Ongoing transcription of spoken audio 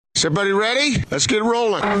Is everybody ready? Let's get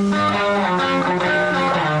rolling.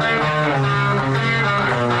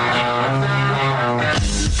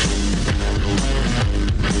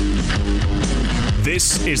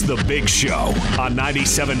 This is The Big Show on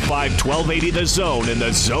 97.5 1280 The Zone and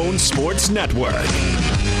The Zone Sports Network.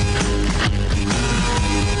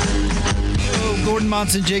 Gordon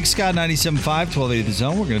Monson, Jake Scott, 97.5 1280 The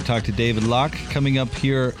Zone. We're going to talk to David Locke coming up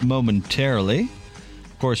here momentarily.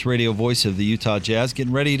 Of course, radio voice of the Utah Jazz,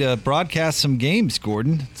 getting ready to broadcast some games,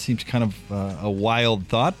 Gordon. It seems kind of a wild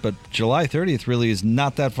thought, but July 30th really is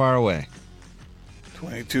not that far away.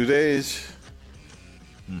 22 days,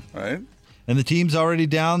 right? And the team's already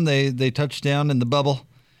down. They touched down in the bubble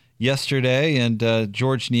yesterday, and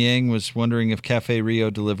George Niang was wondering if Cafe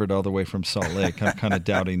Rio delivered all the way from Salt Lake. I'm kind of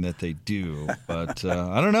doubting that they do, but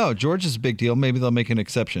I don't know. George is a big deal. Maybe they'll make an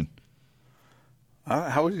exception.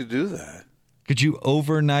 How would you do that? Could you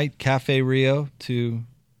overnight Cafe Rio to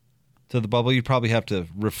the bubble? You'd probably have to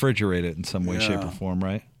refrigerate it in some way, shape, or form,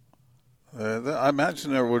 right? I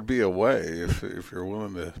imagine there would be a way if you're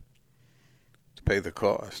willing to pay the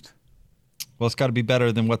cost. Well, it's got to be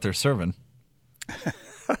better than what they're serving.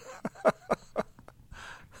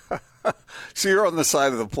 So you're on the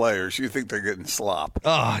side of the players. You think they're getting slop? Oh,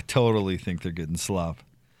 I totally think they're getting slop.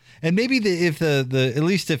 And maybe if at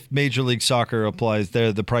least if Major League Soccer applies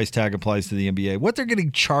there, the price tag applies to the NBA. What they're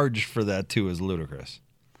getting charged for that too is ludicrous.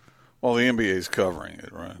 Well, the NBA is covering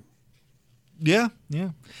it, right? Yeah.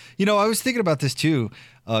 You know, I was thinking about this too,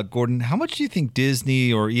 Gordon. How much do you think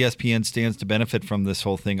Disney or ESPN stands to benefit from this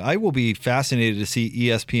whole thing? I will be fascinated to see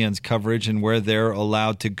ESPN's coverage and where they're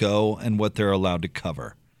allowed to go and what they're allowed to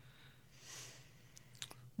cover.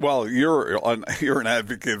 Well, you're an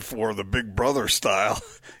advocate for the Big Brother style.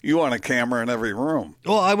 You want a camera in every room.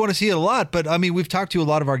 Well, I want to see it a lot, but I mean, we've talked to a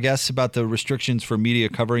lot of our guests about the restrictions for media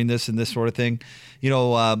covering this and this sort of thing. You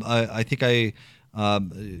know, I think I've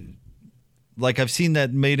seen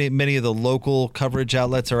that many of the local coverage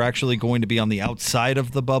outlets are actually going to be on the outside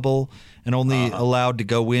of the bubble and only allowed to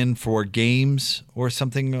go in for games or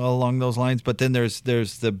something along those lines. But then there's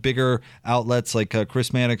the bigger outlets like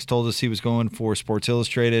Chris Mannix told us he was going for Sports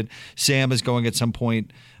Illustrated. Sam is going at some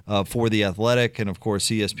point for The Athletic, and of course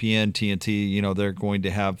ESPN, TNT. You know, they're going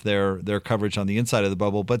to have their coverage on the inside of the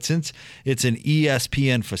bubble. But since it's an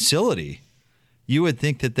ESPN facility, you would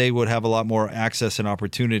think that they would have a lot more access and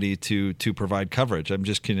opportunity to provide coverage. I'm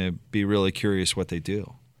just going to be really curious what they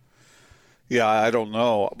do. Yeah, I don't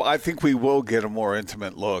know. I think we will get a more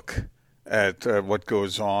intimate look at what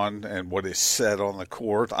goes on and what is said on the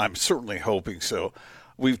court. I'm certainly hoping so.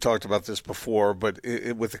 We've talked about this before, but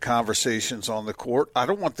with the conversations on the court, I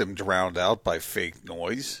don't want them drowned out by fake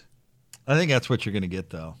noise. I think that's what you're going to get,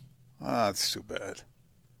 though. That's too bad.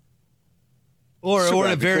 Or at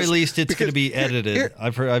the very least, it's going to be edited.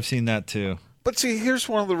 I've seen that too. But see, here's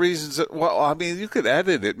one of the reasons that, well, I mean, you could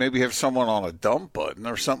edit it, maybe have someone on a dump button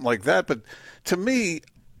or something like that. But to me,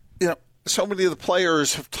 you know, so many of the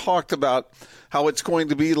players have talked about how it's going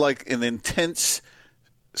to be like an intense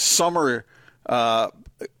summer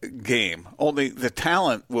game. Only the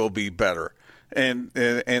talent will be better, and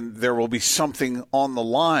there will be something on the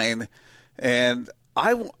line, and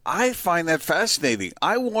I find that fascinating.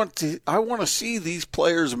 I want to see these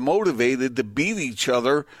players motivated to beat each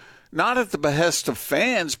other, not at the behest of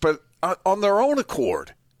fans, but on their own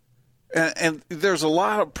accord. And there's a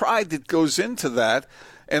lot of pride that goes into that.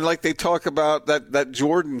 And like they talk about that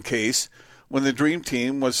Jordan case, when the Dream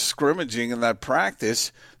Team was scrimmaging in that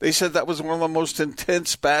practice, they said that was one of the most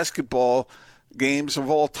intense basketball games of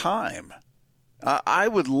all time. I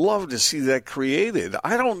would love to see that created.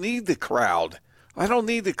 I don't need the crowd. I don't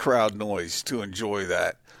need the crowd noise to enjoy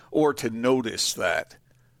that or to notice that,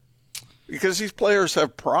 because these players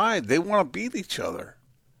have pride. They want to beat each other.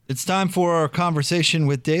 It's time for our conversation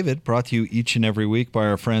with David, brought to you each and every week by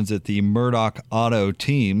our friends at the Murdoch Auto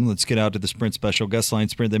Team. Let's get out to the Sprint Special Guest Line.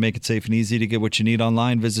 Sprint, they make it safe and easy to get what you need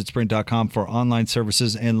online. Visit sprint.com for online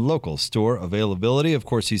services and local store availability. Of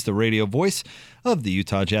course, he's the radio voice of the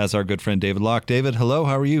Utah Jazz, our good friend David Locke. David, hello.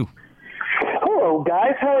 How are you? Hello,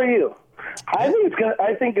 guys. How are you? I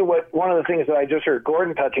think one of the things that I just heard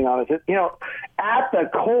Gordon touching on is that, you know, at the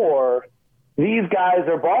core, these guys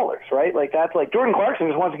are ballers, right? Like, that's like Jordan Clarkson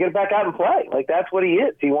just wants to get back out and play. Like, that's what he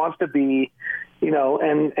is. He wants to be, you know,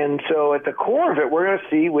 and so at the core of it, we're going to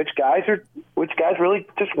see which guys really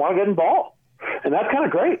just want to get in ball. And that's kind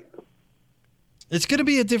of great. It's going to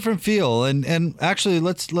be a different feel, and actually,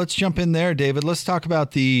 let's jump in there, David. Let's talk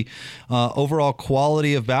about the overall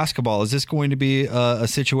quality of basketball. Is this going to be a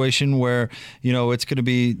situation where it's going to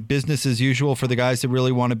be business as usual for the guys that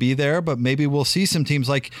really want to be there, but maybe we'll see some teams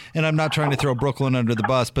like, and I'm not trying to throw Brooklyn under the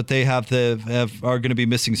bus, but they are going to be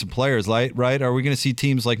missing some players, right? Are we going to see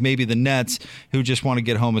teams like maybe the Nets who just want to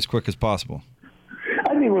get home as quick as possible?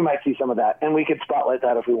 I think we might see some of that, and we could spotlight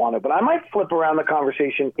that if we wanted. But I might flip around the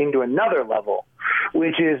conversation into another level,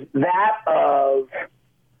 which is that of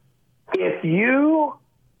if you,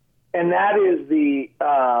 and that is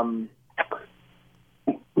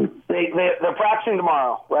they're practicing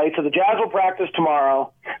tomorrow, right? So the Jazz will practice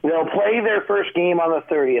tomorrow. They'll play their first game on the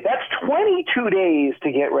 30th. That's 22 days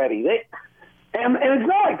to get ready. And it's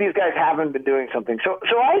not like these guys haven't been doing something. So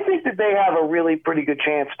I think that they have a really pretty good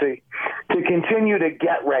chance to continue to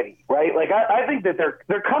get ready, right? Like I think that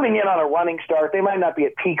they're coming in on a running start. They might not be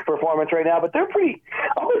at peak performance right now, but they're pretty.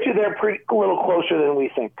 I'll bet you they're a little closer than we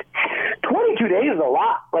think. 22 days is a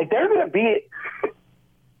lot. Like they're going to be.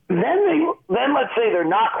 Then let's say they're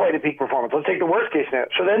not quite at peak performance. Let's take the worst case scenario.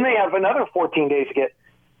 So then they have another 14 days to get.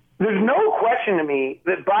 There's no question to me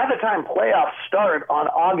that by the time playoffs start on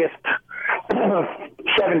August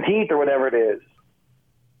 17th or whatever it is,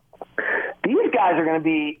 these guys are going to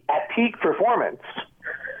be at peak performance.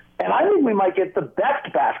 And I think we might get the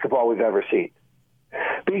best basketball we've ever seen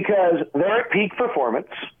because they're at peak performance.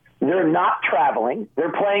 They're not traveling.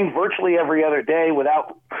 They're playing virtually every other day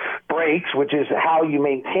without breaks, which is how you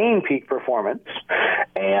maintain peak performance.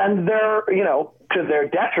 And they're, to their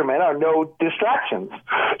detriment are no distractions.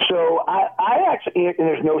 So I actually, and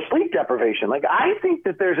there's no sleep deprivation. Like, I think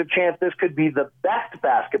that there's a chance this could be the best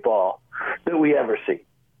basketball that we ever see.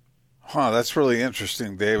 Huh, that's really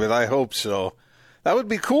interesting, David. I hope so. That would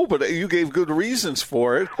be cool, but you gave good reasons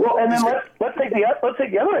for it. Well, and then let's take the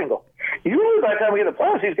other angle. Usually by the time we get to the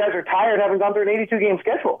playoffs, these guys are tired having gone through an 82-game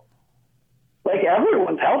schedule. Like,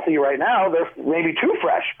 everyone's healthy right now. They're maybe too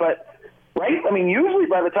fresh, but, right? I mean, usually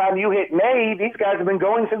by the time you hit May, these guys have been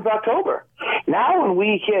going since October. Now when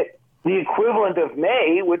we hit the equivalent of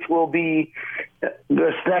May, which will be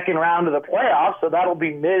the second round of the playoffs, so that'll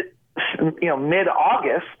be mid-August,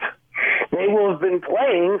 they will have been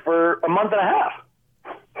playing for a month and a half.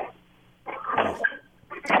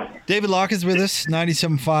 David Locke is with us,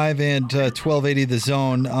 97.5 and 1280 The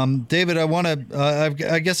Zone. David,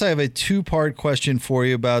 I guess I have a two-part question for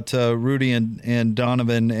you about Rudy and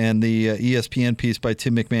Donovan and the ESPN piece by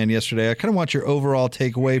Tim McMahon yesterday. I kind of want your overall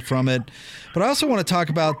takeaway from it, but I also want to talk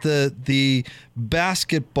about the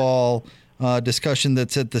basketball discussion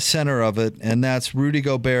that's at the center of it, and that's Rudy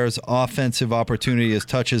Gobert's offensive opportunity, his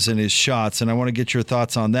touches and his shots, and I want to get your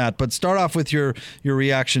thoughts on that. But start off with your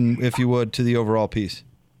reaction, if you would, to the overall piece.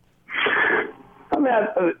 I mean,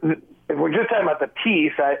 if we're just talking about the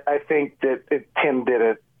piece, I think that Tim did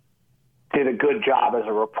a good job as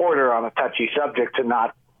a reporter on a touchy subject to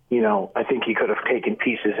not, I think he could have taken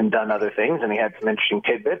pieces and done other things, and he had some interesting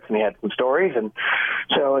tidbits, and he had some stories, and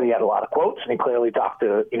so he had a lot of quotes, and he clearly talked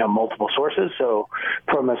to, multiple sources. So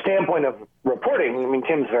from a standpoint of reporting, I mean,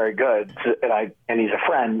 Tim's very good, and he's a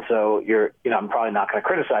friend, so I'm probably not going to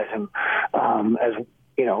criticize him as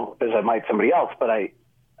I might somebody else, but I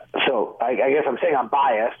guess I'm saying I'm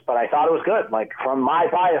biased, but I thought it was good. Like, from my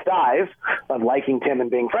biased eyes of liking Tim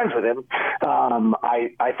and being friends with him,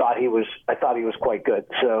 I thought he was quite good.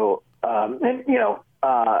 So, I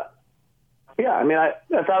thought it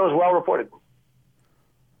was well reported.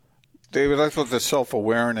 David, I thought the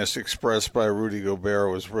self-awareness expressed by Rudy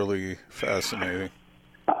Gobert was really fascinating.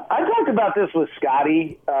 I talked about this with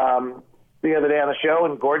Scotty the other day on the show,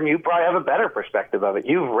 and Gordon, you probably have a better perspective of it.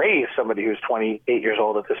 You've raised somebody who's 28 years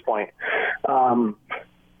old at this point. And,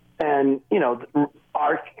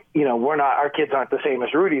 our kids aren't the same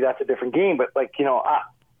as Rudy. That's a different game. But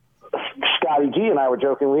Scotty G and I were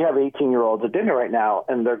joking. We have 18-year-olds at dinner right now,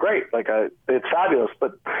 and they're great. It's fabulous.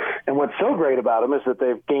 And what's so great about them is that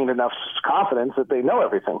they've gained enough confidence that they know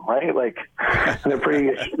everything, right?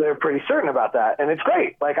 They're pretty certain about that, and it's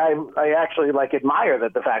great. I actually admire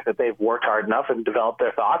the fact that they've worked hard enough and developed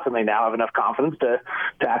their thoughts, and they now have enough confidence to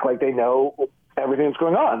act like they know everything that's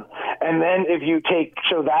going on. And then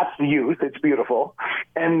so that's the youth. It's beautiful.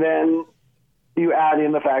 And then you add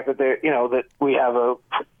in the fact that that we have an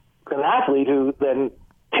athlete who then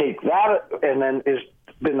take that and then is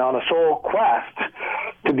been on a sole quest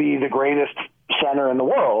to be the greatest center in the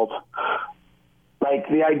world.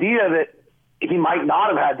 The idea that he might not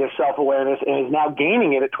have had this self-awareness and is now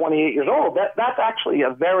gaining it at 28 years old, that's actually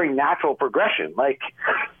a very natural progression.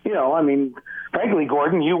 Frankly,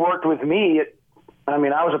 Gordon, you worked with me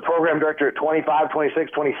I was a program director at 25,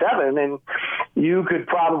 26, 27, and you could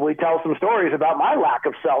probably tell some stories about my lack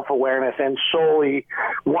of self-awareness and solely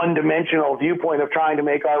one-dimensional viewpoint of trying to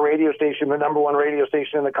make our radio station the number one radio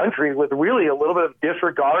station in the country with really a little bit of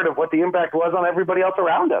disregard of what the impact was on everybody else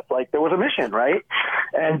around us. Like, there was a mission, right?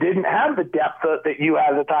 And didn't have the depth that you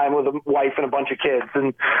had at the time with a wife and a bunch of kids.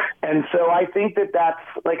 And so I think that's,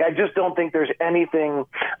 like, I just don't think there's anything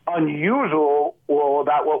unusual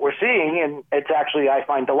about what we're seeing. And it's actually, I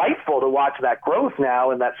find delightful to watch that growth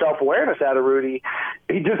now and that self-awareness out of Rudy.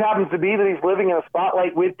 It just happens to be that he's living in a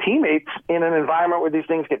spotlight with teammates in an environment where these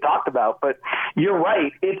things get talked about. But you're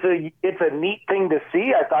right. It's a neat thing to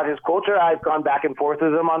see. I thought his culture, I've gone back and forth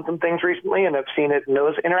with him on some things recently, and I've seen it in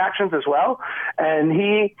those interactions as well. And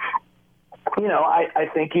he, I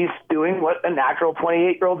think he's doing what a natural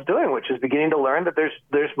 28-year-old's doing, which is beginning to learn that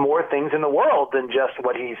there's more things in the world than just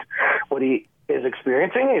what he is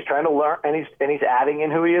experiencing. He's trying to learn, and he's adding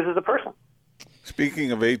in who he is as a person.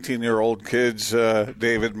 Speaking of 18-year-old kids,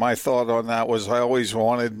 David, my thought on that was I always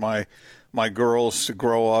wanted my girls to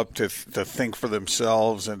grow up to think for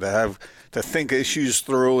themselves and to think issues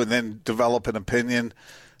through and then develop an opinion,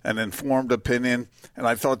 an informed opinion. And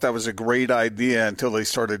I thought that was a great idea until they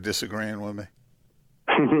started disagreeing with me.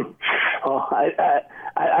 Well,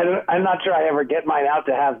 I'm not sure I ever get mine out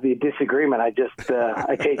to have the disagreement. I just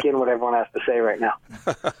I take in what everyone has to say right now.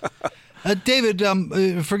 David,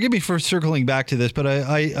 forgive me for circling back to this, but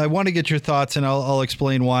I want to get your thoughts, and I'll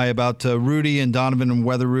explain why, about Rudy and Donovan and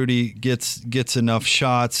whether Rudy gets enough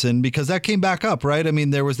shots. And because that came back up, right? I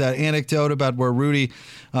mean, there was that anecdote about where Rudy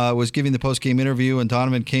was giving the post-game interview, and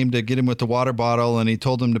Donovan came to get him with the water bottle, and he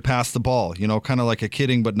told him to pass the ball, kind of like a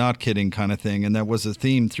kidding but not kidding kind of thing. And that was a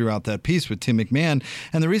theme throughout that piece with Tim McMahon.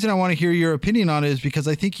 And the reason I want to hear your opinion on it is because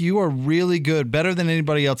I think you are really good, better than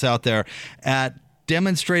anybody else out there, at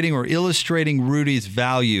demonstrating or illustrating Rudy's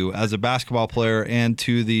value as a basketball player and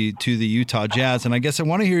to the Utah Jazz. And I guess I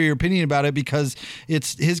want to hear your opinion about it because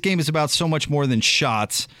his game is about so much more than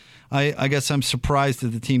shots. I guess I'm surprised that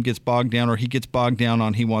the team gets bogged down, or he gets bogged down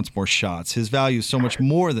on he wants more shots. His value is so much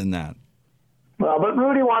more than that. Well, but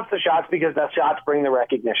Rudy wants the shots because the shots bring the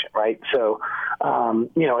recognition, right? So,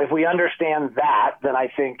 if we understand that, then I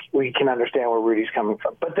think we can understand where Rudy's coming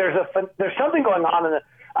from. But there's something going on in the.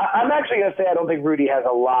 I'm actually going to say I don't think Rudy has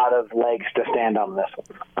a lot of legs to stand on this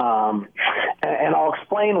one. And I'll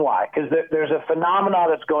explain why, because there's a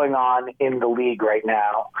phenomenon that's going on in the league right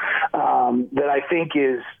now that I think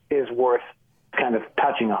is worth kind of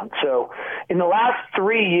touching on. So in the last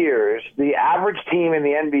 3 years, the average team in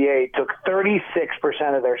the NBA took 36%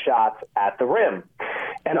 of their shots at the rim.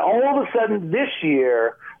 And all of a sudden this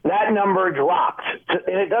year, that number dropped,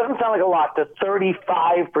 and it doesn't sound like a lot, to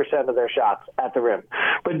 35% of their shots at the rim.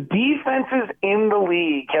 But defenses in the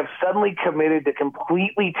league have suddenly committed to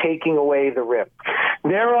completely taking away the rim.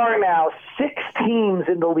 There are now 6 teams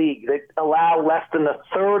in the league that allow less than a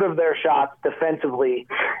third of their shots defensively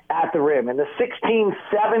at the rim. In the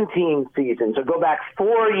 16-17 season, so go back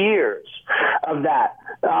 4 years of that,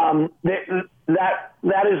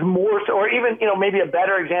 that is more so, or even, maybe a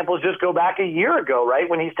better example is just go back a year ago, right,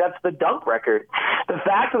 when he sets the dunk record. The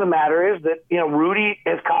fact of the matter is that, Rudy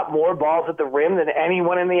has caught more balls at the rim than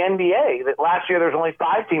anyone in the NBA. That last year there's only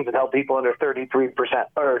 5 teams that held people under 33%,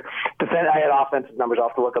 or I had offensive numbers. I'll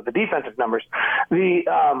have to look up the defensive numbers.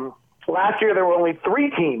 Last year there were only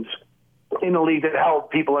 3 teams in the league that held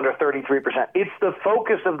people under 33%. It's the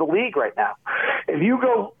focus of the league right now. If you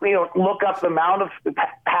go, look up the amount of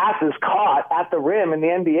passes caught at the rim in the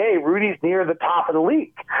NBA, Rudy's near the top of the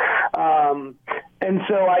league. And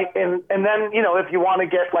so and then, if you want to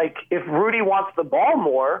get, if Rudy wants the ball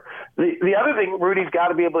more, the other thing Rudy's got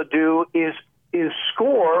to be able to do is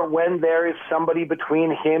score when there is somebody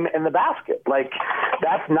between him and the basket.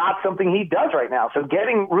 That's not something he does right now. So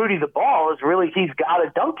getting Rudy the ball is really, he's got to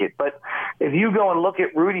dunk it. But if you go and look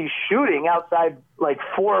at Rudy's shooting outside 4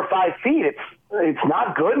 or 5 feet, it's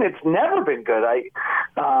not good, and it's never been good.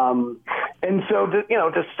 And so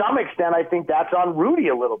to some extent, I think that's on Rudy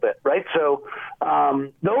a little bit, right? So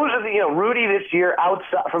those are Rudy this year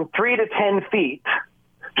outside from 3 to 10 feet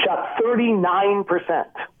shot 39%.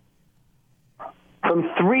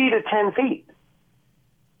 From 3 to 10 feet.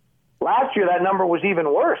 Last year, that number was even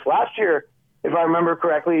worse. Last year, if I remember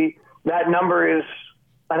correctly, that number is,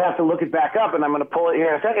 I'd have to look it back up, and I'm going to pull it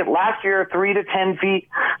here in a second. Last year, 3 to 10 feet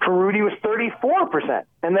for Rudy was 34%.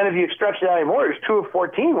 And then if you stretch it out anymore, it was 2 of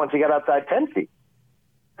 14 once he got outside 10 feet.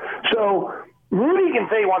 So Rudy can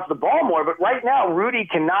say he wants the ball more, but right now, Rudy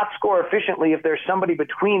cannot score efficiently if there's somebody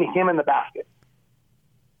between him and the basket.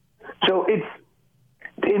 So it's,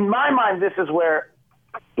 in my mind, this is where,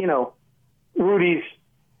 Rudy's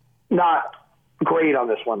not great on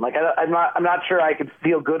this one. Like I'm not sure I could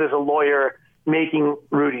feel good as a lawyer making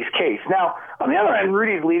Rudy's case. Now, on the other end,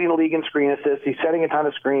 Rudy's leading the league in screen assists. He's setting a ton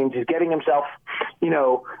of screens. He's getting himself,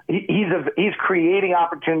 he's creating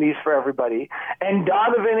opportunities for everybody. And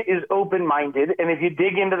Donovan is open-minded. And if you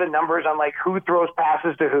dig into the numbers on like who throws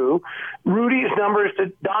passes to who,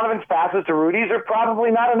 Donovan's passes to Rudy's are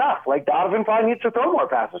probably not enough. Like Donovan probably needs to throw more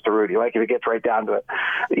passes to Rudy, like if it gets right down to it.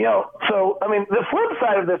 So I mean, the flip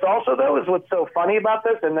side of this also though is what's so funny about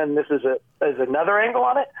this, and then this is another angle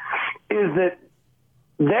on it, is that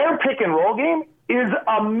their pick and roll game is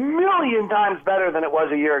a million times better than it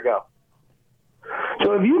was a year ago.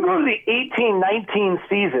 So if you go to the 18-19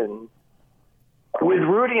 season with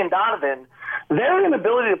Rudy and Donovan, their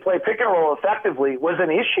inability to play pick and roll effectively was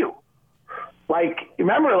an issue. Like,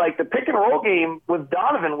 remember, like the pick and roll game with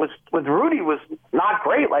Donovan with Rudy was not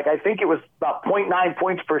great. Like, I think it was about 0.9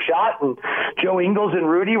 points per shot, and Joe Ingles and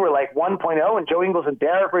Rudy were like 1.0, and Joe Ingles and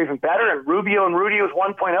Derek were even better, and Rubio and Rudy was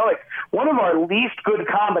 1.0. Like, one of our least good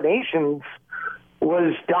combinations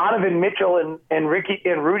was Donovan Mitchell and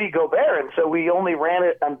Rudy Gobert, and so we only ran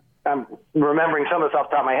it. I'm remembering some of this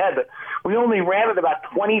off the top of my head, but we only ran it about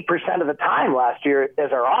 20% of the time last year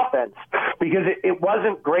as our offense because it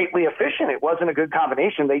wasn't greatly efficient. It wasn't a good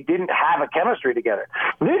combination. They didn't have a chemistry together.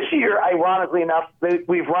 This year, ironically enough,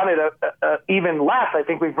 we've run it even less. I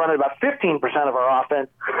think we've run it about 15% of our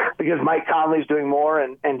offense because Mike Conley's doing more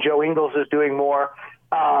and Joe Ingles is doing more.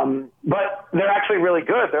 But they're actually really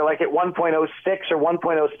good. They're like at 1.06 or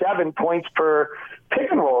 1.07 points per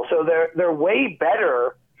pick and roll. So they're way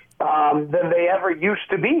better than they ever used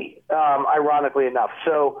to be, ironically enough.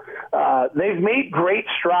 So they've made great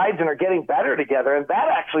strides and are getting better together, and that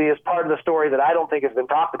actually is part of the story that I don't think has been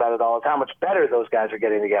talked about at all, is how much better those guys are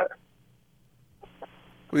getting together.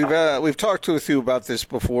 We've talked with you about this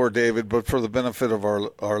before, David, but for the benefit of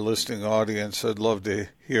our listening audience, I'd love to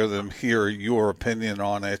hear your opinion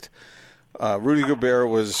on it. Rudy Gobert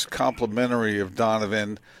was complimentary of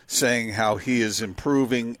Donovan, saying how he is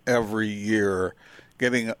improving every year,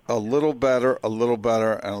 getting a little better, and a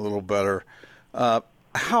little better.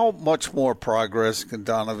 How much more progress can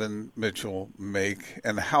Donovan Mitchell make,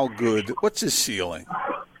 and how good? What's his ceiling?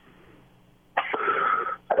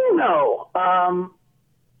 I don't know.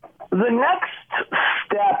 The next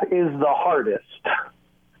step is the hardest.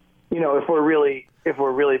 If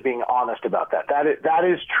we're really being honest about that, that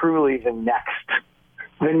is truly the next.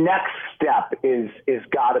 The next step is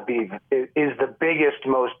got to be the biggest,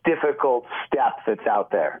 most difficult step that's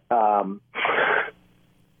out there,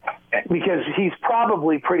 because he's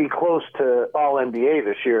probably pretty close to All NBA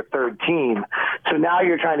this year, third team. So now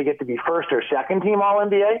you're trying to get to be first or second team All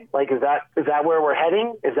NBA. Like, is that where we're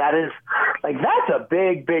heading? That's a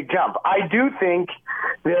big jump. I do think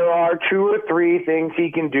there are 2 or 3 things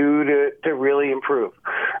he can do to really improve.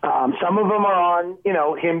 Some of them are on,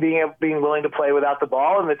 him being willing to play without the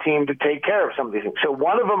ball and the team to take care of some of these things. So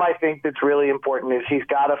one of them I think that's really important is he's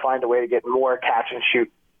got to find a way to get more catch and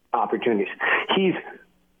shoot opportunities. He's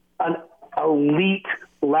an elite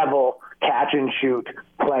level catch and shoot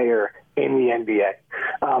player in the NBA.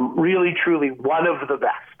 Really, truly one of the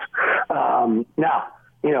best. Now,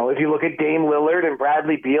 if you look at Dame Lillard and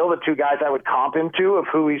Bradley Beal, the 2 guys I would comp him to of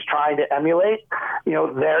who he's trying to emulate,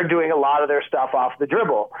 they're doing a lot of their stuff off the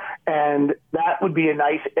dribble. And that would be a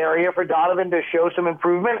nice area for Donovan to show some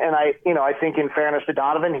improvement. And I think in fairness to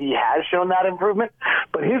Donovan, he has shown that improvement.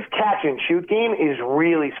 But his catch and shoot game is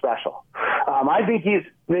really special. I think he's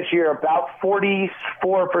this year about 44%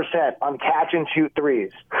 on catch and shoot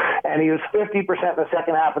threes. And he was 50% in the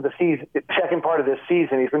second half of the season, second part of this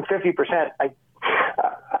season. He's been 50%.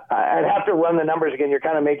 I'd have to run the numbers again. You're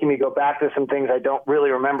kind of making me go back to some things I don't really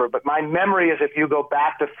remember. But my memory is if you go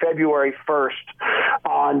back to February 1st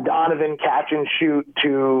on Donovan catch and shoot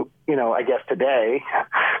to, I guess today,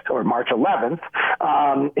 or March 11th,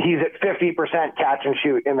 he's at 50% catch and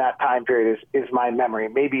shoot in that time period is my memory,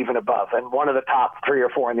 maybe even above, and one of the top 3 or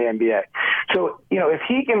 4 in the NBA. So, if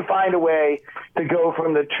he can find a way to go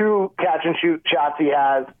from the 2 catch and shoot shots he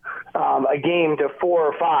has a game to 4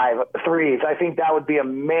 or 5 threes, I think that would be a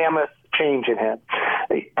mammoth change in him.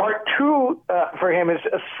 Part 2 for him is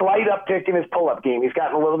a slight uptick in his pull-up game. He's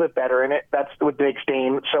gotten a little bit better in it. That's what makes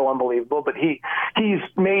Dame so unbelievable. But he's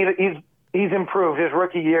He's improved. His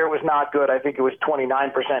rookie year was not good. I think it was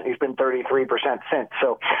 29%. He's been 33% since.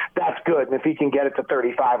 So that's good. And if he can get it to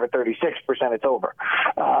 35 or 36%, it's over.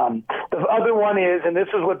 The other one is, and this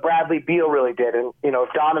is what Bradley Beal really did. And,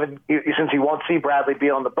 if Donovan, since he won't see Bradley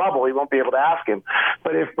Beal in the bubble, he won't be able to ask him.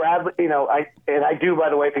 But if Bradley, I do, by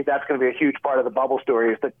the way, think that's going to be a huge part of the bubble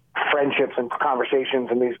story is the friendships and conversations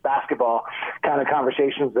and these basketball kind of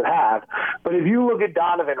conversations that have. But if you look at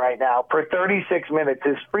Donovan right now, per 36 minutes,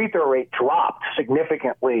 his free throw rate dropped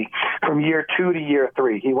significantly from year 2 to year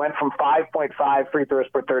 3. He went from 5.5 free throws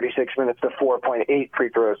per 36 minutes to 4.8 free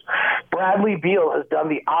throws. Bradley Beal has done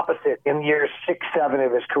the opposite in years 6, 7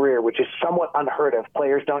 of his career, which is somewhat unheard of.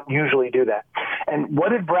 Players don't usually do that. And what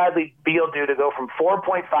did Bradley Beal do to go from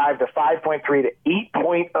 4.5 to 5.3 to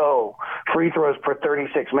 8.0 free throws per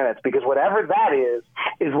 36 minutes? Because whatever that is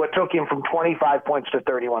what took him from 25 points to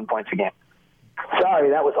 31 points a game. Sorry,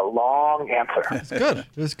 that was a long answer. It's good.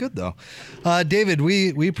 It was good, though. David,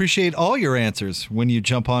 we appreciate all your answers when you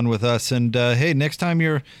jump on with us. And, hey, next time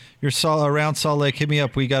you're around Salt Lake, hit me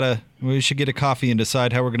up. We should get a coffee and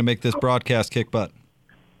decide how we're going to make this broadcast kick butt.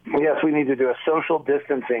 Yes, we need to do a social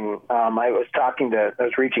distancing. I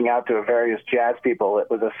was reaching out to various Jazz people. It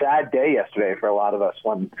was a sad day yesterday for a lot of us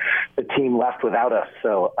when the team left without us.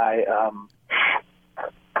 So I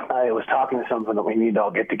was talking to someone that we need to all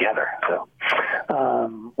get together. So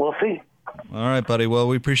we'll see. All right, buddy. Well,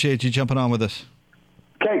 we appreciate you jumping on with us.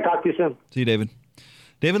 Okay, talk to you soon. See you, David.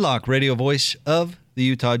 David Locke, radio voice of the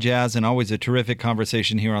Utah Jazz, and always a terrific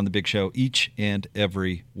conversation here on The Big Show each and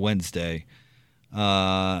every Wednesday.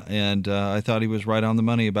 And I thought he was right on the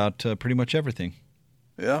money about pretty much everything.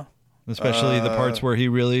 Yeah. Especially the parts where he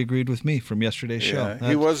really agreed with me from yesterday's show.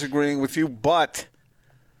 He was agreeing with you, but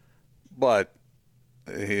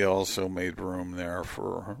he also made room there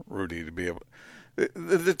for Rudy to be able.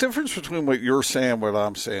 The difference between what you're saying and what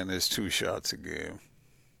I'm saying is 2 shots a game.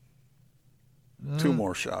 2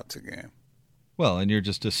 more shots a game. Well, and you're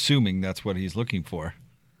just assuming that's what he's looking for.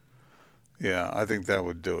 Yeah, I think that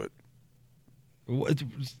would do it.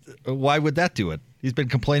 Why would that do it? He's been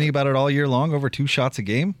complaining about it all year long, over 2 shots a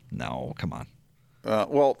game? No, come on.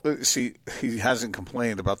 Well, see, he hasn't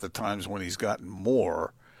complained about the times when he's gotten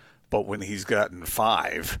more, but when he's gotten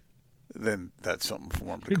 5, then that's something for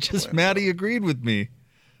him to You're just mad he agreed with me.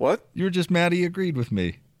 What? You're just mad he agreed with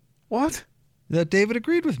me. What? That David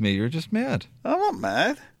agreed with me. You're just mad. I'm not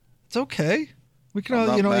mad. It's okay. We can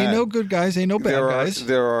all, ain't no good guys, ain't no bad guys.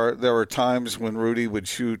 There are times when Rudy would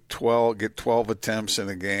get 12 attempts in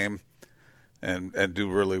a game and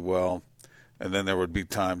do really well. And then there would be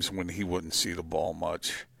times when he wouldn't see the ball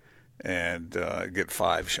much and get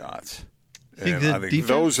 5 shots. And I think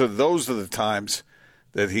those are the times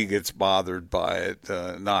that he gets bothered by it,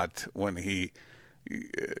 not when the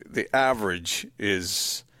average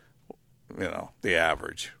is, the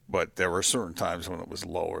average. But there were certain times when it was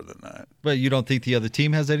lower than that. But you don't think the other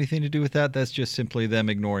team has anything to do with that? That's just simply them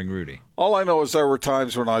ignoring Rudy. All I know is there were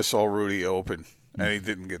times when I saw Rudy open and he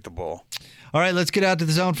didn't get the ball. All right, let's get out to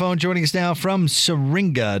the zone phone. Joining us now from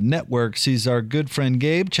Syringa Networks, he's our good friend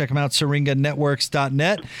Gabe. Check him out,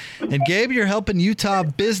 syringanetworks.net. And Gabe, you're helping Utah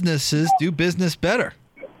businesses do business better.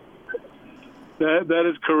 That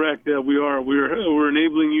is correct. We are. We're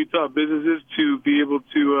enabling Utah businesses to be able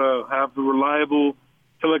to have the reliable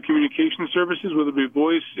telecommunication services, whether it be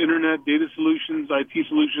voice, internet, data solutions, IT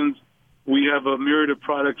solutions. We have a myriad of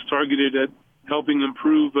products targeted at helping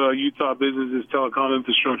improve Utah businesses' telecom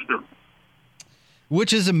infrastructure.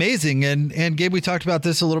 Which is amazing. And Gabe, we talked about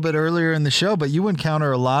this a little bit earlier in the show, but you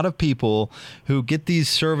encounter a lot of people who get these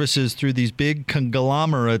services through these big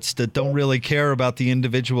conglomerates that don't really care about the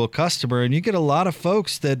individual customer. And you get a lot of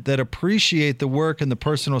folks that appreciate the work and the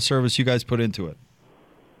personal service you guys put into it.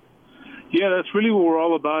 Yeah, that's really what we're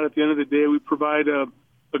all about. At the end of the day, we provide a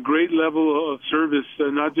great level of service,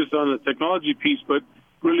 not just on the technology piece, but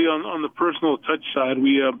really on the personal touch side.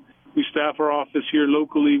 We staff our office here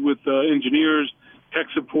locally with engineers, tech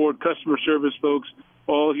support, customer service folks.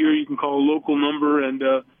 All here you can call a local number and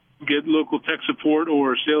get local tech support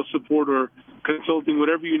or sales support or consulting,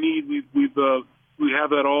 whatever you need. We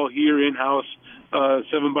have that all here in-house,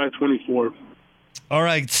 7x24. All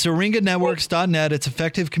right, syringanetworks.net. It's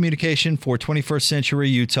effective communication for 21st century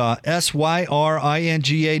Utah.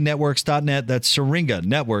 SYRINGA networks.net. That's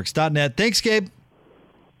syringanetworks.net. Thanks, Gabe.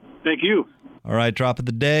 Thank you. All right, drop of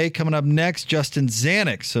the day. Coming up next, Justin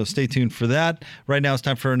Zanuck. So stay tuned for that. Right now it's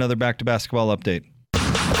time for another Back to Basketball update.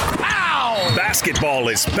 Ow! Basketball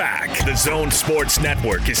is back. The Zone Sports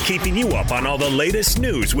Network is keeping you up on all the latest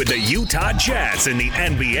news with the Utah Jazz and the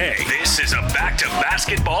NBA. This is a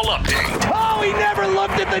back-to-basketball update. Oh, he never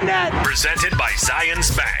looked at the net. Presented by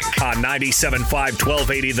Zions Bank on 97.5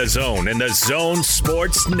 1280 The Zone and the Zone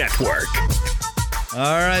Sports Network. All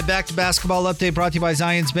right, back to basketball update brought to you by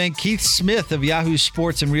Zions Bank. Keith Smith of Yahoo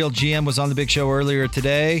Sports and Real GM was on the Big Show earlier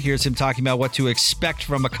today. Here's him talking about what to expect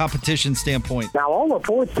from a competition standpoint. Now, all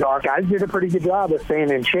reports are guys did a pretty good job of staying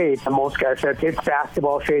in shape. And most guys said it's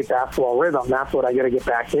basketball shape, basketball rhythm. That's what I got to get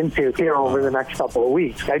back into here over the next couple of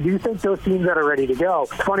weeks. I do think those teams that are ready to go.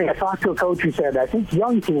 It's funny, I talked to a coach who said, I think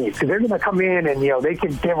young teams, because they're going to come in and, they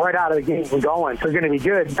can get right out of the game and going. They're going to be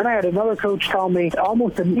good. Then I had another coach tell me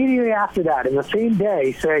almost immediately after that, in the same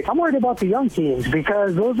day, say, I'm worried about the young teams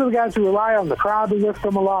because those are the guys who rely on the crowd to lift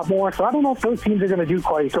them a lot more. So I don't know if those teams are going to do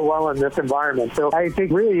quite so well in this environment. So I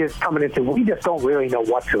think really it's coming into, we just don't really know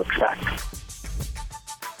what to expect.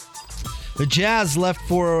 The Jazz left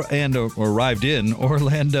for and arrived in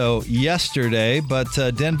Orlando yesterday, but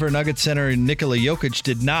Denver Nuggets center Nikola Jokic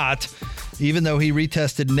did not, even though he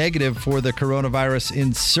retested negative for the coronavirus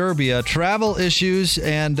in Serbia. Travel issues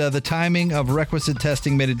and the timing of requisite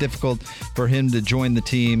testing made it difficult for him to join the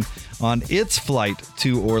team on its flight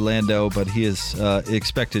to Orlando, but he is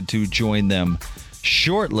expected to join them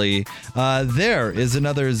shortly. There is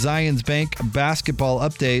another Zions Bank basketball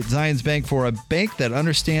update. Zions Bank, for a bank that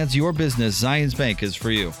understands your business. Zions Bank is for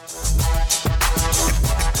you.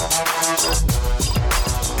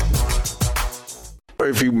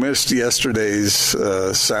 If you missed yesterday's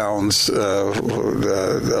sounds of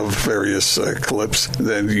various clips,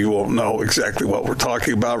 then you won't know exactly what we're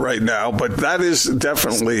talking about right now. But that is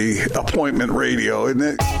definitely appointment radio, isn't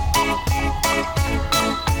it?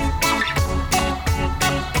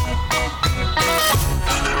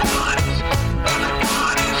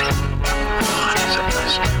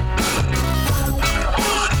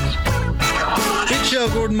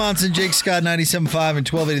 Gordon Monson, Jake Scott, 97.5 and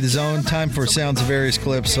 1280 The Zone. Time for Sounds of Various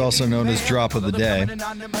Clips, also known as Drop of the Day.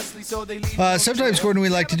 Sometimes, Gordon, we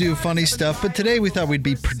like to do funny stuff, but today we thought we'd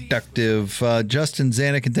be productive. Justin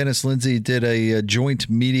Zanuck and Dennis Lindsay did a joint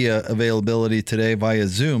media availability today via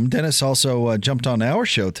Zoom. Dennis also jumped on our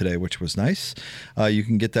show today, which was nice. You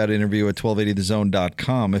can get that interview at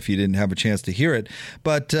 1280thezone.com if you didn't have a chance to hear it.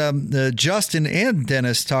 But Justin and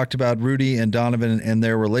Dennis talked about Rudy and Donovan and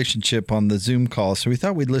their relationship on the Zoom call. So we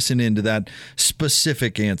thought we'd listen into that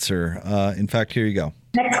specific answer. In fact, here you go.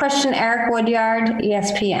 Next question, Eric Woodyard,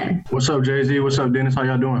 ESPN. What's up, Jay-Z? What's up, Dennis? How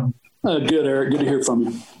y'all doing? Good, Eric. Good to hear from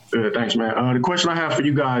you. Good, thanks, man. The question I have for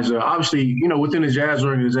you guys, obviously, within the Jazz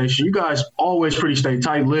organization, you guys always stay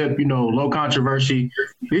tight-lipped, low controversy.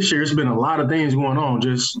 This year, it's been a lot of things going on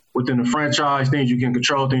just within the franchise, things you can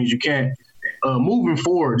control, things you can't. Moving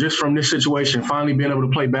forward, just from this situation, finally being able to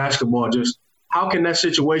play basketball, just how can that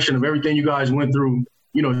situation of everything you guys went through,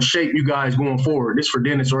 shape you guys going forward? This for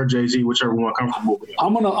Dennis or Jay-Z, whichever one comfortable with.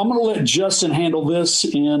 I'm gonna let Justin handle this,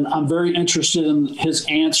 and I'm very interested in his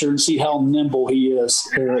answer and see how nimble he is.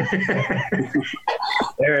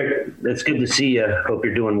 Eric, it's good to see you. Hope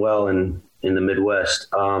you're doing well in the Midwest.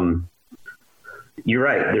 You're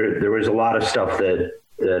right. There was a lot of stuff that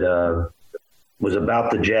was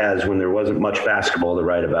about the Jazz when there wasn't much basketball to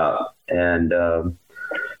write about, and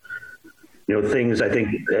things I think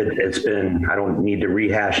it's been, I don't need to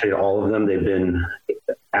rehash all of them. They've been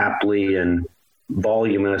aptly and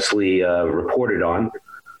voluminously reported on.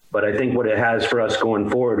 But I think what it has for us going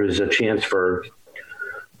forward is a chance for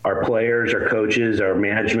our players, our coaches, our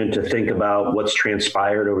management to think about what's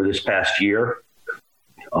transpired over this past year.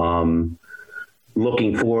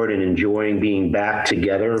 Looking forward and enjoying being back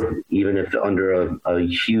together, even if under a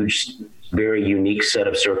huge, very unique set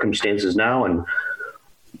of circumstances now, and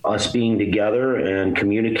us being together and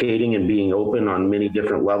communicating and being open on many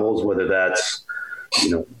different levels, whether that's,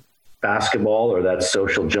 basketball or that's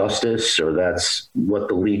social justice or that's what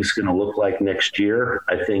the league's going to look like next year.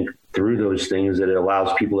 I think through those things that it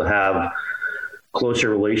allows people to have closer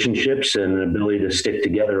relationships and an ability to stick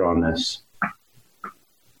together on this.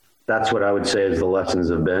 That's what I would say as the lessons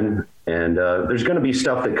have been. And there's going to be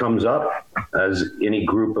stuff that comes up as any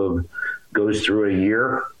group goes through a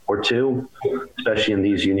year or two, especially in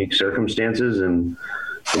these unique circumstances. And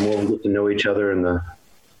the more we get to know each other and the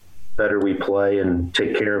better we play and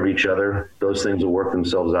take care of each other, those things will work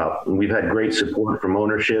themselves out. And we've had great support from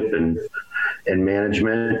ownership and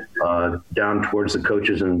management down towards the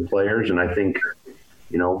coaches and players. And I think,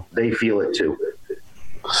 they feel it too.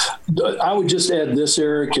 I would just add this,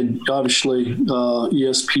 Eric, and obviously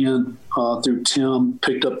ESPN through Tim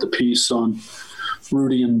picked up the piece on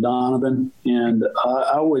Rudy and Donovan. And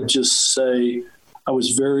I would just say I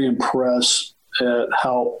was very impressed at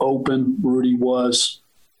how open Rudy was,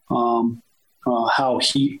 how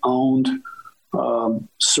he owned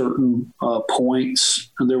certain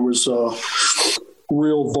points. And there was a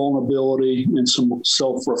real vulnerability and some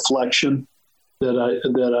self-reflection that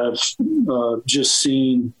I've just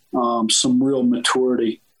seen, some real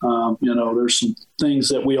maturity. There's some things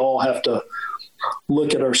that we all have to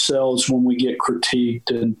look at ourselves when we get critiqued.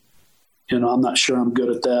 And, I'm not sure I'm good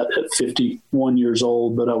at that at 51 years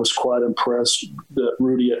old, but I was quite impressed that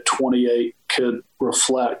Rudy at 28 could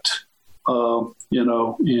reflect, and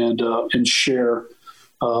share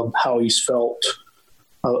how he's felt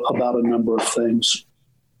about a number of things.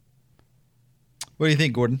 What do you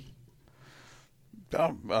think, Gordon?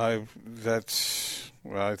 I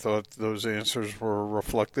thought those answers were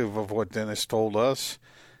reflective of what Dennis told us.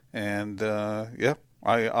 And,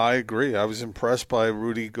 I agree. I was impressed by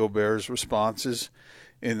Rudy Gobert's responses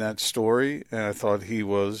in that story, and I thought he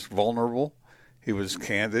was vulnerable. He was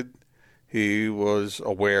candid. He was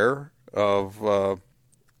aware of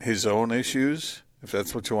his own issues, if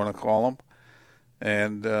that's what you want to call them,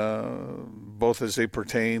 and both as they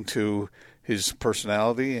pertain to his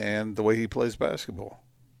personality and the way he plays basketball.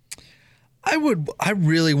 I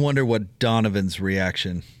really wonder what Donovan's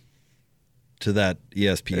reaction to that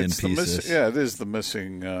ESPN piece is. Yeah, it is the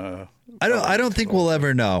missing. I don't think we'll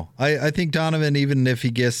ever know. I think Donovan, even if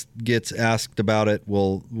he gets asked about it,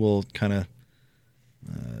 will kind of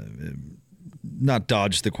not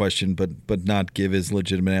dodge the question, but not give his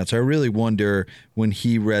legitimate answer. I really wonder when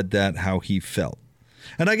he read that how he felt.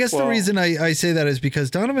 And I guess the reason I say that is because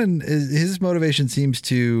Donovan, his motivation seems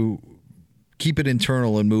to keep it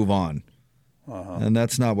internal and move on. And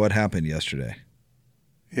that's not what happened yesterday.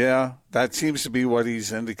 Yeah, that seems to be what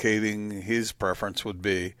he's indicating his preference would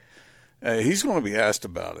be. He's going to be asked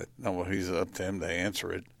about it. No, he's up to him to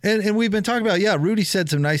answer it. And we've been talking about, Rudy said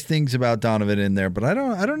some nice things about Donovan in there, but I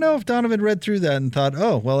don't know if Donovan read through that and thought,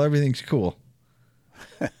 oh, well, everything's cool.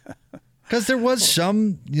 Because there was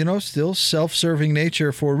some, still self-serving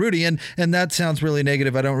nature for Rudy, and that sounds really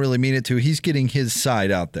negative. I don't really mean it to. He's getting his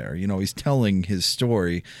side out there. He's telling his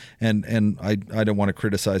story, and I don't want to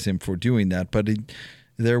criticize him for doing that, but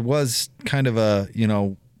there was kind of a,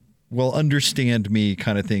 understand me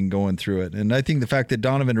kind of thing going through it. And I think the fact that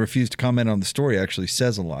Donovan refused to comment on the story actually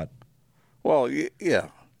says a lot. Well, yeah.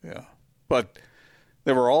 But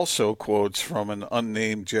there were also quotes from an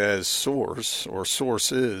unnamed Jazz source or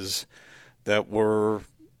sources that were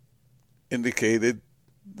indicated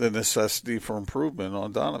the necessity for improvement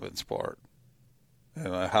on Donovan's part.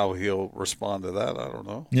 And how he'll respond to that, I don't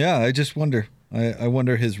know. Yeah, I just wonder. I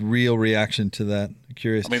wonder his real reaction to that. I'm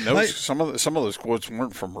curious. I mean, some of those quotes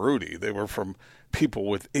weren't from Rudy; they were from people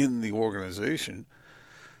within the organization.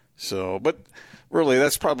 So, but really,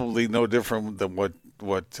 that's probably no different than what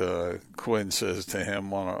Quinn says to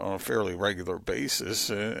him on a fairly regular basis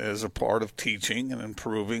as a part of teaching and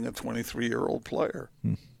improving a 23-year-old player.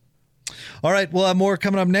 All right, we'll have more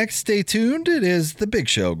coming up next. Stay tuned. It is The Big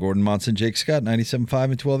Show. Gordon Monson, Jake Scott, 97.5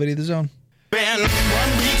 and 1280 The Zone. Been 1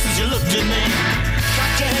 week since you looked at me.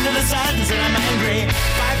 Cocked your head to the side and said I'm angry.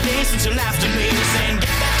 5 days since you laughed at me, saying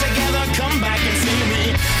get back together, come back and see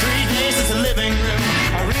me. 3 days since the living room,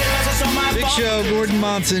 I realized I saw my Big Show, Gordon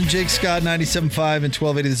Monson, Jake Scott, 97.5 and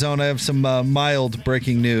 1280 The Zone. I have some mild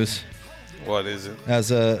breaking news. What is it?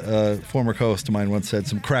 As a former co-host of mine once said,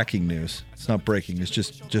 some cracking news. It's not breaking, it's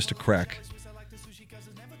just a crack.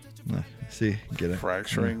 See, get it.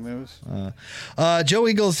 Fracturing news. Joe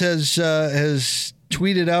Ingles has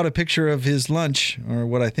tweeted out a picture of his lunch, or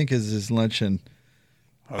what I think is his lunch, and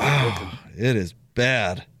it is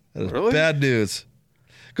bad. That is Really? bad news.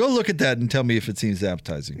 Go look at that and tell me if it seems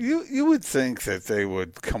appetizing. You would think that they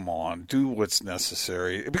would, come on, do what's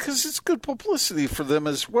necessary, because it's good publicity for them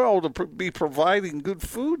as well to be providing good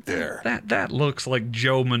food there. That looks like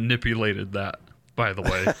Joe manipulated that, by the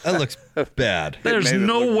way. That looks bad. There's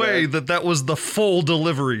no way that was the full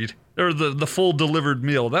delivered, or the full delivered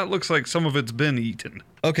meal. That looks like some of it's been eaten.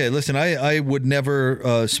 Okay, listen, I would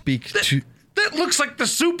never speak to... That looks like the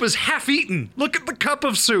soup is half eaten. Look at the cup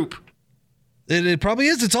of soup. It probably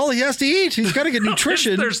is. It's all he has to eat. He's got to get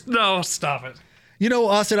nutrition. No, stop it.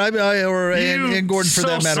 Austin, and Gordon for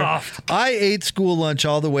that matter. Soft. I ate school lunch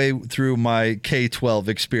all the way through my K-12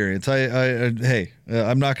 experience.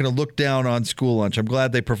 I'm not going to look down on school lunch. I'm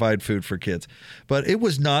glad they provide food for kids, but it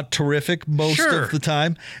was not terrific most of the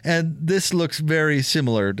time. And this looks very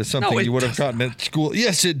similar to something you would have gotten at school.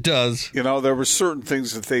 Yes, it does. There were certain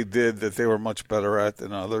things that they did that they were much better at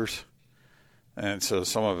than others. And so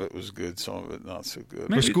some of it was good, some of it not so good.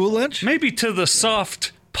 For school lunch? Maybe to the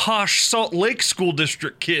soft, posh Salt Lake School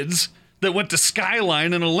District kids that went to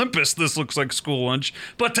Skyline and Olympus, this looks like school lunch.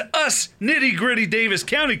 But to us nitty-gritty Davis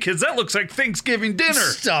County kids, that looks like Thanksgiving dinner.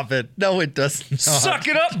 Stop it. No, it doesn't. Suck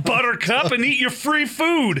it up, Buttercup, and eat your free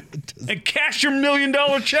food. And cash your $1 million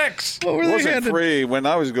checks. What were It they wasn't handing? free. When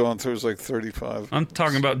I was going through, it was like $35. I'm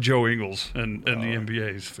talking about Joe Ingles and the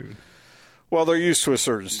NBA's food. Well, they're used to a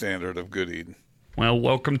certain standard of good eating. Well,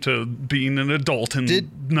 welcome to being an adult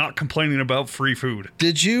and not complaining about free food.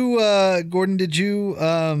 Did you,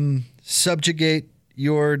 Gordon, subjugate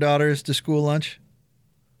your daughters to school lunch?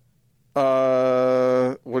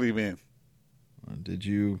 What do you mean? Did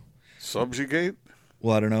you subjugate?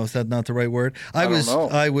 Well, I don't know. Is that not the right word? I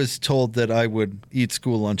was told that I would eat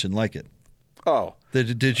school lunch and like it. Oh.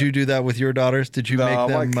 Did you do that with your daughters? Did you make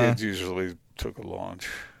them? My kids usually took a lunch.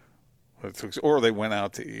 Or they went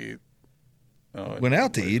out to eat. Went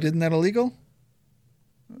out to eat? Isn't that illegal?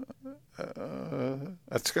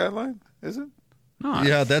 At Skyline, is it? No.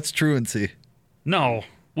 Yeah, that's truancy. No,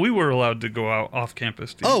 we were allowed to go out off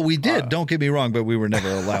campus. We did. Don't get me wrong, but we were never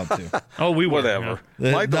allowed to. We were. Whatever.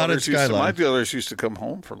 Yeah. My Not at Skyline. my daughters used to come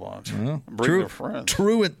home for lunch. And bring their friends.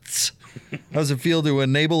 Truants. How's it feel to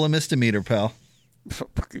enable a misdemeanor, pal?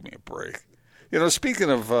 Give me a break. Speaking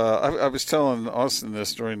of, I was telling Austin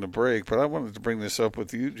this during the break, but I wanted to bring this up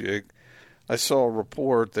with you, Jake. I saw a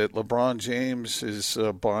report that LeBron James is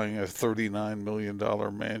buying a $39 million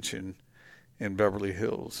mansion in Beverly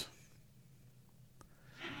Hills.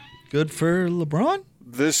 Good for LeBron?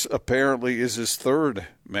 This apparently is his third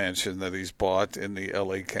mansion that he's bought in the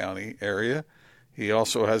L.A. County area. He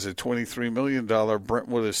also has a $23 million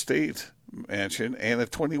Brentwood estate mansion and a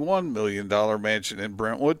 $21 million mansion in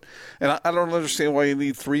Brentwood. And I don't understand why you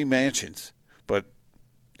need three mansions. But,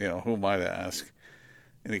 who am I to ask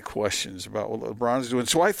any questions about what LeBron's doing?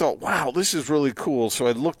 So I thought, wow, this is really cool. So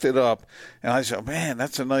I looked it up, and I said, man,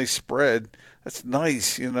 that's a nice spread. That's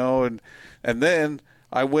nice, And then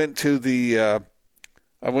I went to the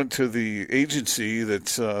agency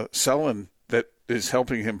that's selling, that is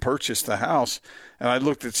helping him purchase the house, and I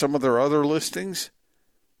looked at some of their other listings.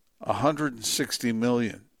 $160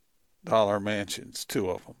 million mansions,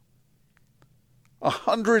 two of them.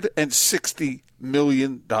 $160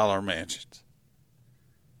 million mansions.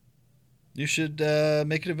 You should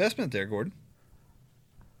make an investment there, Gordon.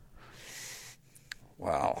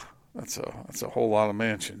 Wow, that's a whole lot of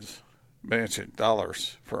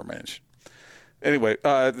dollars for a mansion. Anyway,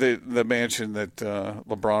 the mansion that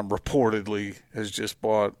LeBron reportedly has just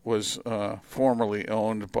bought was formerly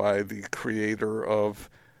owned by the creator of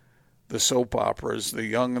the soap operas, The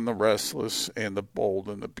Young and the Restless and The Bold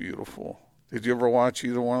and the Beautiful. Did you ever watch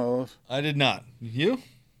either one of those? I did not. You?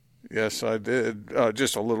 Yes, I did.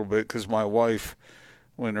 Just a little bit, because my wife,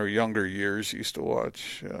 in her younger years, used to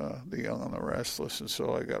watch The Young and the Restless, and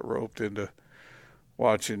so I got roped into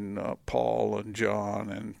watching Paul and John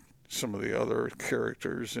and some of the other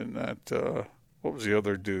characters in that. What was the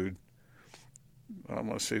other dude? I'm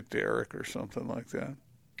going to say Derek or something like that.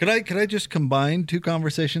 Could I just combine two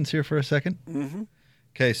conversations here for a second? Mm-hmm.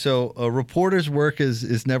 Okay, so a reporter's work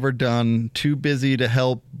is never done. Too busy to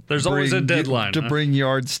help. There's always a deadline. To bring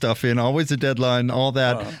yard stuff in. Always a deadline, all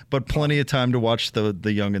that, but plenty of time to watch the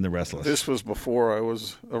Young and the Restless. This was before I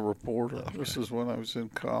was a reporter. Okay. This is when I was in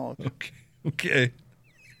college. Okay.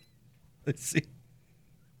 Let's see.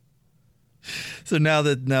 So now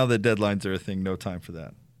that deadlines are a thing, no time for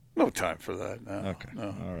that. No time for that. No. Okay.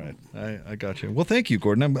 No. All right. I got you. Well, thank you,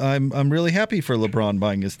 Gordon. I'm really happy for LeBron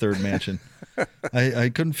buying his third mansion.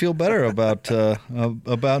 I couldn't feel better about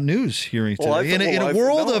news hearing today. In a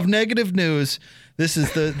world of negative news, this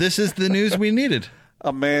is the news we needed.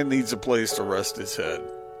 A man needs a place to rest his head.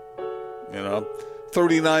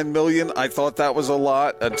 $39 million. I thought that was a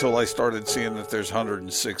lot until I started seeing that there's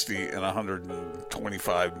 $160 and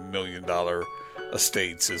 $125 million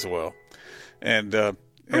estates as well. And are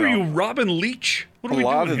you Robin Leach? What are we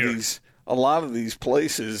doing here? A lot of these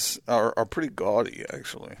places are pretty gaudy,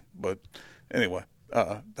 actually. But anyway,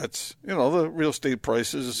 that's the real estate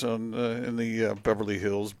prices in the Beverly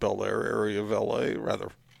Hills, Bel Air area of L.A. rather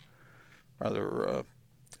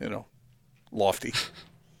lofty.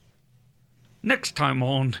 Next time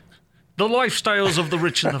on The Lifestyles of the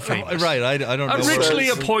Rich and the Famous. Right, I don't know. A richly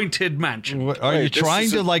appointed mansion. Are you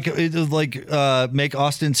trying to make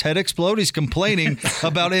Austin's head explode? He's complaining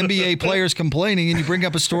about NBA players complaining, and you bring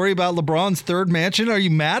up a story about LeBron's third mansion. Are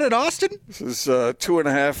you mad at Austin? This is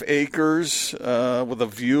 2.5 acres with a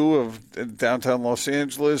view of downtown Los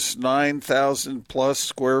Angeles, 9,000 plus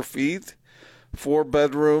square feet, 4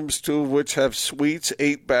 bedrooms, 2 of which have suites,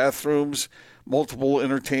 8 bathrooms, multiple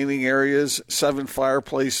entertaining areas, 7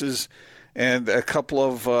 fireplaces, and a couple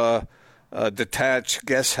of detached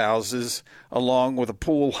guest houses, along with a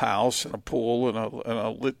pool house and a pool and a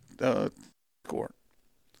lit court,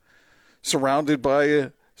 surrounded by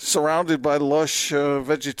lush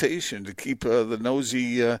vegetation to keep the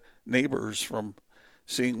nosy neighbors from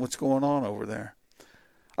seeing what's going on over there.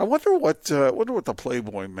 I wonder what the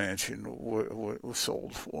Playboy Mansion was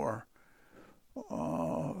sold for.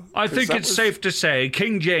 I think it's safe to say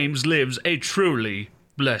King James lives a truly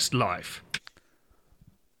blessed life.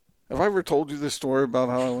 Have I ever told you this story about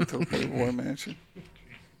how I went to the Playboy Mansion?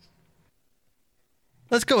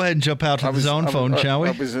 Let's go ahead and jump out to the zone phone, shall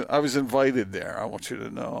we? I was invited there. I want you to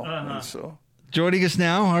know. And so. Joining us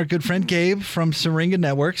now, our good friend Gabe from Syringa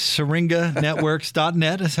Networks.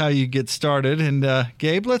 SyringaNetworks.net is how you get started. And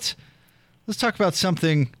Gabe, let's talk about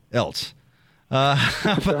something else. How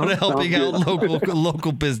about helping out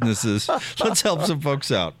local businesses? Let's help some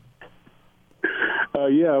folks out.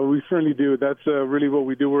 Yeah, we certainly do. That's really what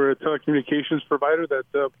we do. We're a telecommunications provider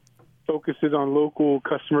that focuses on local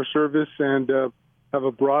customer service and have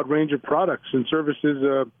a broad range of products and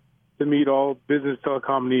services to meet all business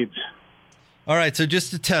telecom needs. All right, so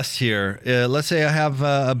just to test here, let's say I have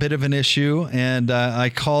a bit of an issue and I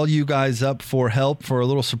call you guys up for help, for a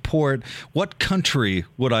little support. What country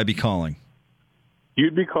would I be calling?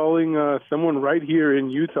 You'd be calling someone right here in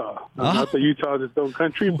Utah. Not that Utah is its own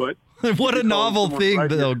country, but... What a novel thing, right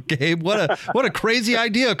though, Gabe. What a crazy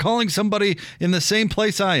idea, calling somebody in the same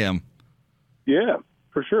place I am. Yeah,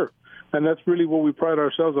 for sure. And that's really what we pride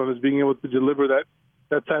ourselves on, is being able to deliver that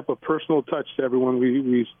type of personal touch to everyone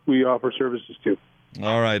we offer services to.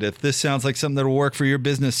 All right. If this sounds like something that will work for your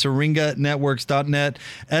business, SyringaNetworks.net,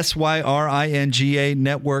 SYRINGA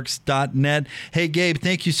Networks.net. Hey, Gabe,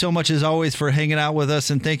 thank you so much, as always, for hanging out with us,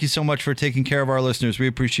 and thank you so much for taking care of our listeners. We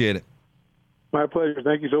appreciate it. My pleasure.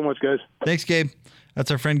 Thank you so much, guys. Thanks, Gabe. That's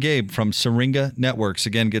our friend Gabe from Syringa Networks.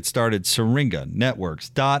 Again, get started,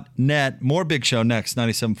 SyringaNetworks.net. More Big Show next,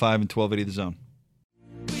 97.5 and 1280 The Zone.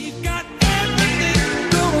 We've got everything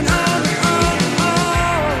going on.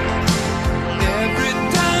 Every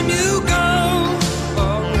time you go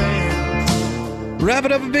away.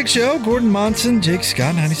 Wrapping up a big show. Gordon Monson, Jake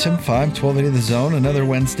Scott, 97.5, 1280 The Zone. Another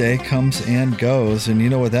Wednesday comes and goes. And you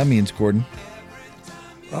know what that means, Gordon?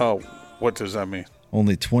 Oh, what does that mean?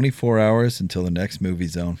 Only 24 hours until the next Movie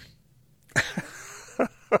Zone.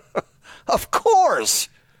 Of course.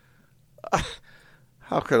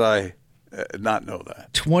 How could I not know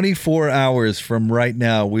that? 24 hours from right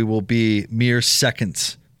now, we will be mere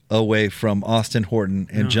seconds away from Austin Horton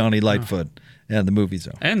and Johnny Lightfoot and the Movie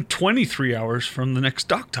Zone. And 23 hours from the next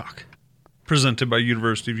Doc Talk, presented by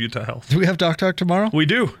University of Utah Health. Do we have Doc Talk tomorrow? We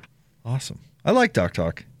do. Awesome. I like Doc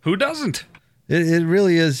Talk. Who doesn't? It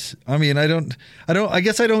really is. I mean, I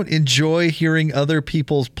guess I don't enjoy hearing other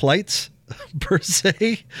people's plights per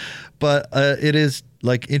se, but it is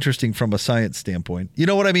like interesting from a science standpoint. You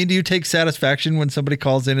know what I mean? Do you take satisfaction when somebody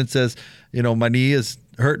calls in and says, my knee is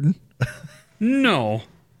hurting? No,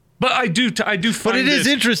 but I do find but it is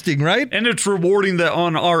interesting, right? And it's rewarding that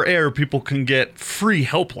on our air, people can get free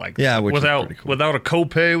help like that. Yeah, which without is pretty cool. Without a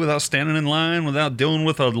copay, without standing in line, without dealing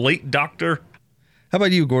with a late doctor. How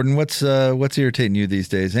about you, Gordon? What's irritating you these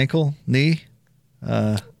days? Ankle, knee,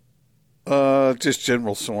 just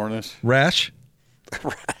general soreness, rash,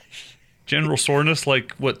 general soreness,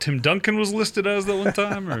 like what Tim Duncan was listed as that one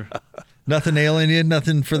time, or nothing ailing you?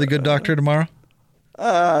 Nothing for the good doctor tomorrow?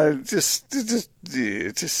 Just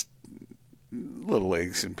little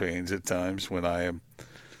aches and pains at times when I am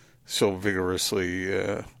so vigorously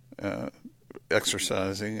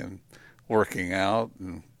exercising and working out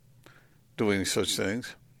and doing such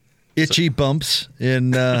things. Itchy bumps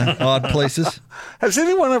in odd places. Has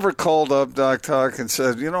anyone ever called up Doc Talk and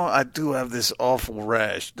said, I do have this awful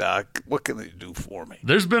rash, Doc. What can they do for me?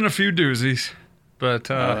 There's been a few doozies, but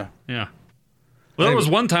yeah. Well, there was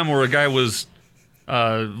one time where a guy was,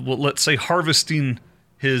 let's say, harvesting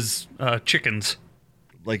his chickens.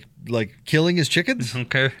 Like killing his chickens?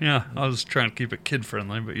 Okay, yeah. I was trying to keep it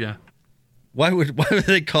kid-friendly, but yeah. Why would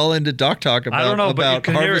they call into Doc Talk about, I don't know, but you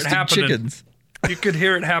can hear it harvesting happening. chickens? You could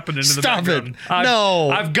hear it happening in the Stop background. It. No.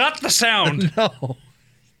 I've got the sound. No.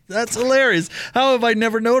 That's hilarious. How have I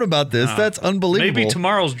never known about this? That's unbelievable. Maybe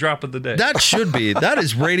tomorrow's drop of the day. That should be. That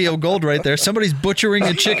is radio gold right there. Somebody's butchering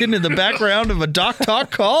a chicken in the background of a Doc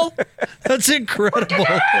Talk call? That's incredible.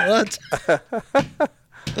 That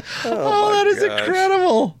is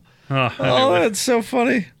incredible. Anyway. Oh, that's so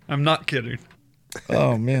funny. I'm not kidding.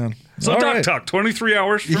 Oh, man. So All Doc right. Talk, 23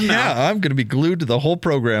 hours from now. Yeah, I'm going to be glued to the whole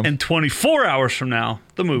program. And 24 hours from now,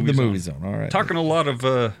 the movie zone. Movie Zone. All right. Talking a lot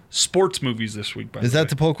of sports movies this week, by the way. Is that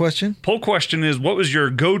the poll question? Poll question is, what was your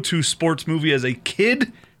go-to sports movie as a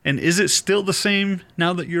kid, and is it still the same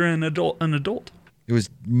now that you're an adult? It was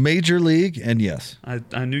Major League, and yes.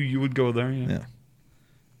 I knew you would go there, yeah.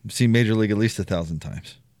 I've seen Major League at least 1,000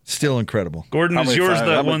 times. Still incredible. Gordon, is yours that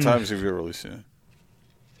how one? many times have you really seen it?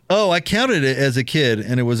 Oh, I counted it as a kid,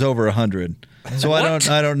 and it was over 100. So What?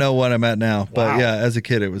 I don't know what I'm at now, but Wow. yeah, as a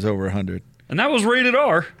kid, it was over 100. And that was rated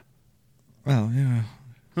R. Well, yeah.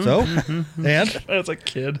 So, and As a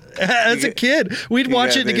kid. as a kid, we'd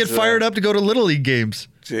watch it to get fired up to go to Little League games.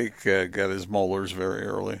 Jake got his molars very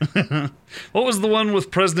early. What was the one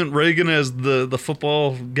with President Reagan as the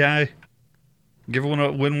football guy?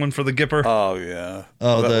 Win one for the Gipper. Oh yeah.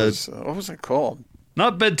 Oh, what was it called?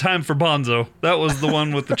 Not Bedtime for Bonzo. That was the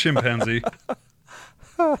one with the chimpanzee.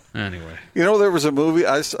 Anyway. You know, there was a movie.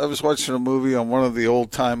 I was watching a movie on one of the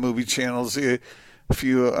old time movie channels a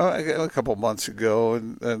couple months ago,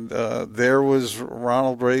 and there was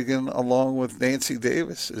Ronald Reagan along with Nancy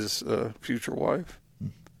Davis, his future wife.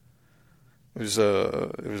 It was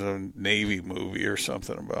a Navy movie or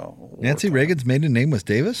something about Nancy Reagan's maiden name was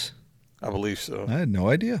Davis? I believe so. I had no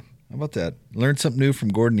idea. How about that? Learn something new from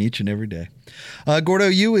Gordon each and every day. Gordo,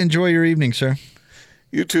 you enjoy your evening, sir.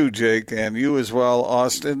 You too, Jake, and you as well,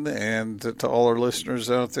 Austin, and to all our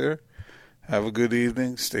listeners out there. Have a good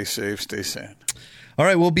evening. Stay safe. Stay sane. All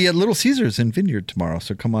right, we'll be at Little Caesars in Vineyard tomorrow,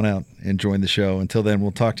 so come on out and join the show. Until then,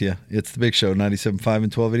 we'll talk to you. It's The Big Show, 97.5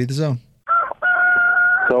 and 1280 The Zone.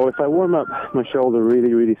 So if I warm up my shoulder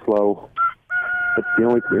really, really slow, it's the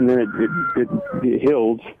only, and then it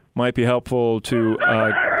heals. Might be helpful to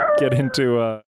get into